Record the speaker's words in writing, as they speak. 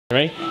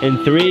Right?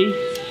 In 3,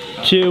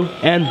 2,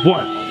 and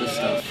 1.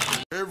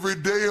 Every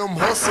day I'm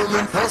hustling.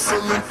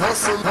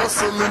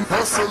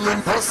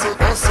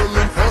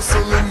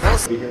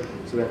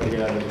 So that they get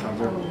out of the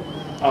comfort.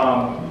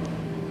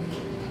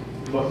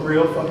 But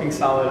real fucking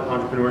solid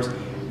entrepreneurs,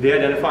 they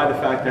identify the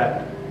fact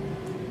that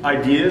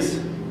ideas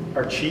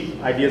are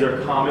cheap, ideas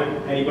are common,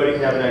 anybody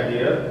can have an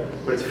idea,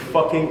 but it's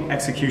fucking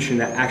execution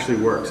that actually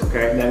works,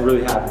 okay? And that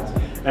really happens.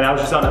 And I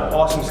was just on an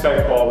awesome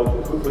Skype call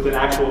with an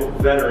actual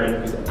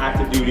veteran who's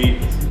active duty.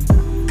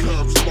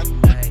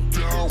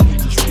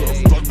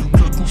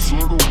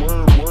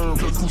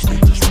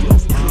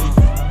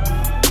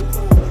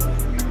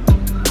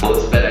 Well,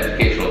 it's been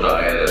educational,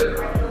 John, I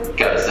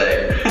gotta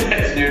say.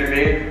 It's new to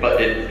me, but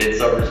in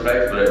some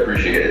respects, but I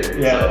appreciate it.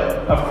 Yeah,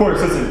 so. Of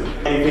course, listen,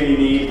 anything you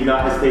need, do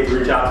not hesitate to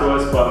reach out to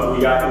us, but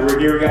we're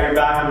here, we got your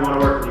back, and we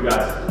want to work with you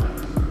guys.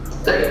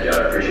 Thank you,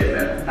 John, I appreciate it,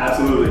 man.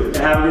 Absolutely, and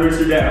have a good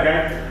rest of your day,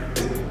 okay?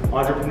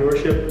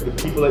 Entrepreneurship, the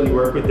people that you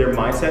work with, their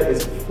mindset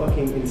is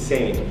fucking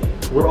insane.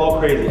 We're all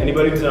crazy.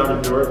 Anybody who's an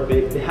entrepreneur,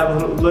 they have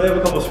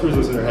a couple of screws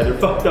loose in their head. They're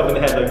fucked up in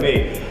the head like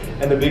me.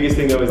 And the biggest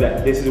thing though is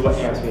that this is what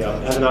amps me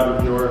up. As an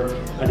entrepreneur,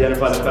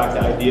 identify the fact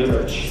that ideas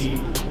are cheap,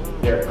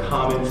 they're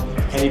common,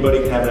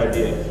 anybody can have an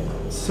idea.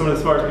 Some of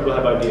the smartest people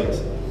have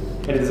ideas.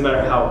 And it doesn't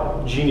matter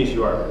how genius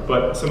you are,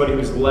 but somebody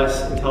who's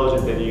less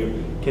intelligent than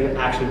you can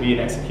actually be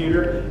an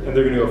executor, and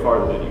they're gonna go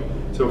farther than you.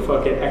 So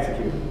fucking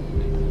execute.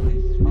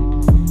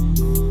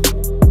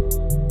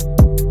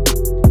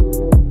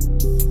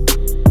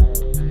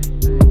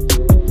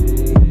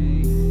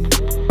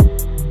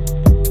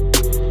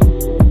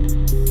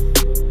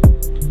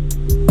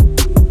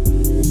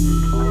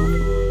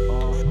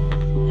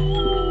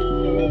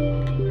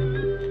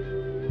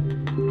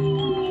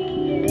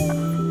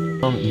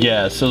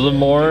 Yeah, so the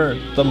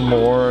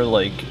more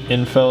like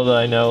info that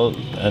I know,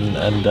 and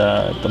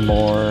the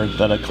more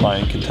that a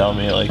client can tell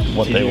me like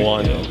what they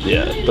want,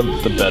 yeah,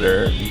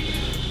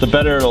 the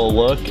better it'll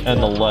look,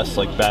 and the less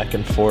like back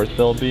and forth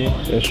there'll be.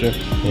 Yeah, sure.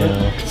 You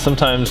know,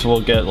 sometimes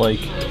we'll get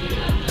like,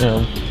 you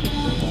know,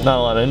 not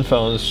a lot of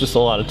info, and it's just a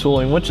lot of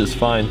tooling, which is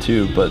fine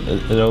too, but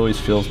it always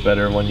feels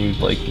better when you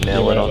like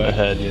nail it on the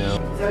head, you know.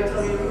 So I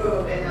told me to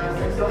move, and I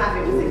was like so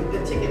happy because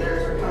the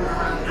ticketters were coming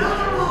around.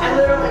 I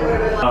literally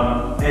would have been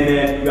like, and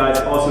then you guys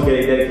also get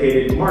a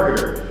dedicated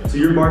marketer. So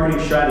your marketing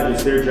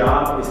strategist, their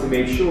job is to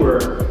make sure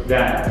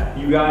that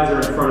you guys are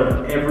in front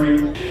of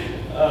every...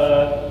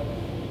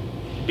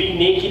 Be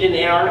naked in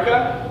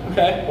Antarctica.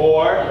 Okay.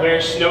 Or wear a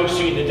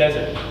snowsuit in the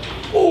desert.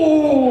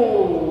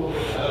 Ooh.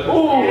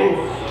 Ooh.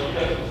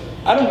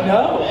 I don't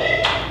know.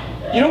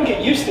 You don't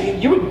get used to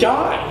it. You would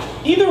die.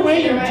 Either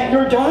way,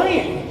 you're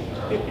dying.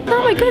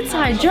 Not my good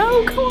side,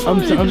 Joe. Come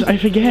on. I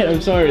forget.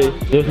 I'm sorry.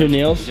 Those are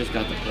nails?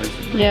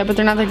 Yeah, but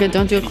they're not that good.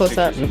 Don't do a close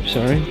up. Oops,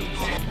 sorry.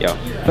 Yo. I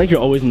feel like you're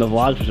always in the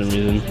vlogs for some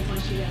reason.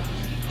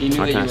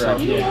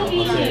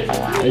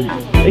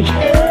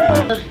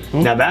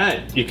 Now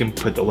that, you can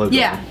put the logo.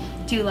 Yeah.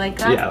 Do you like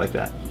that? Yeah, I like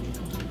that.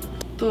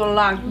 Do you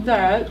like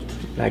that?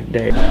 Like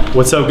that.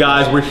 What's up,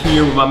 guys? We're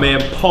here with my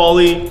man,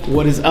 Paulie.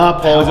 What is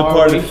up? Paulie's a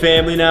part of the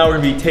family now. We're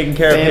gonna be taking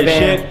care of his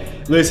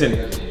shit.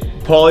 Listen,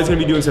 Paulie's gonna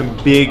be doing some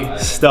big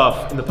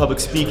stuff in the public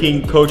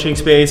speaking, coaching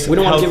space. We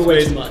don't want to give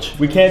away space. too much.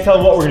 We can't tell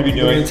him what we're gonna be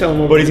doing, gonna tell him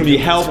what but we're he's gonna gonna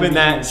be do. helping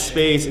that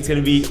space. It's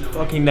gonna be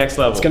fucking next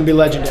level. It's gonna be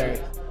legendary.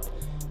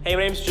 Hey,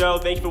 my name's Joe.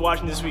 Thank you for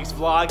watching this week's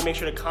vlog. Make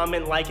sure to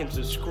comment, like, and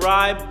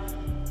subscribe.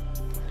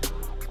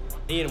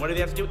 Ian, what do they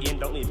have to do? Ian,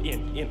 don't leave.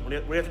 Ian, what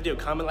do you have to do?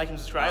 Comment, like, and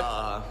subscribe?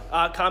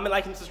 Comment,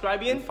 like, and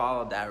subscribe, Ian?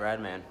 Follow that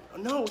red man.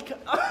 No,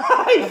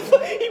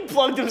 he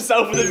plugged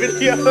himself in the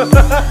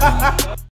video.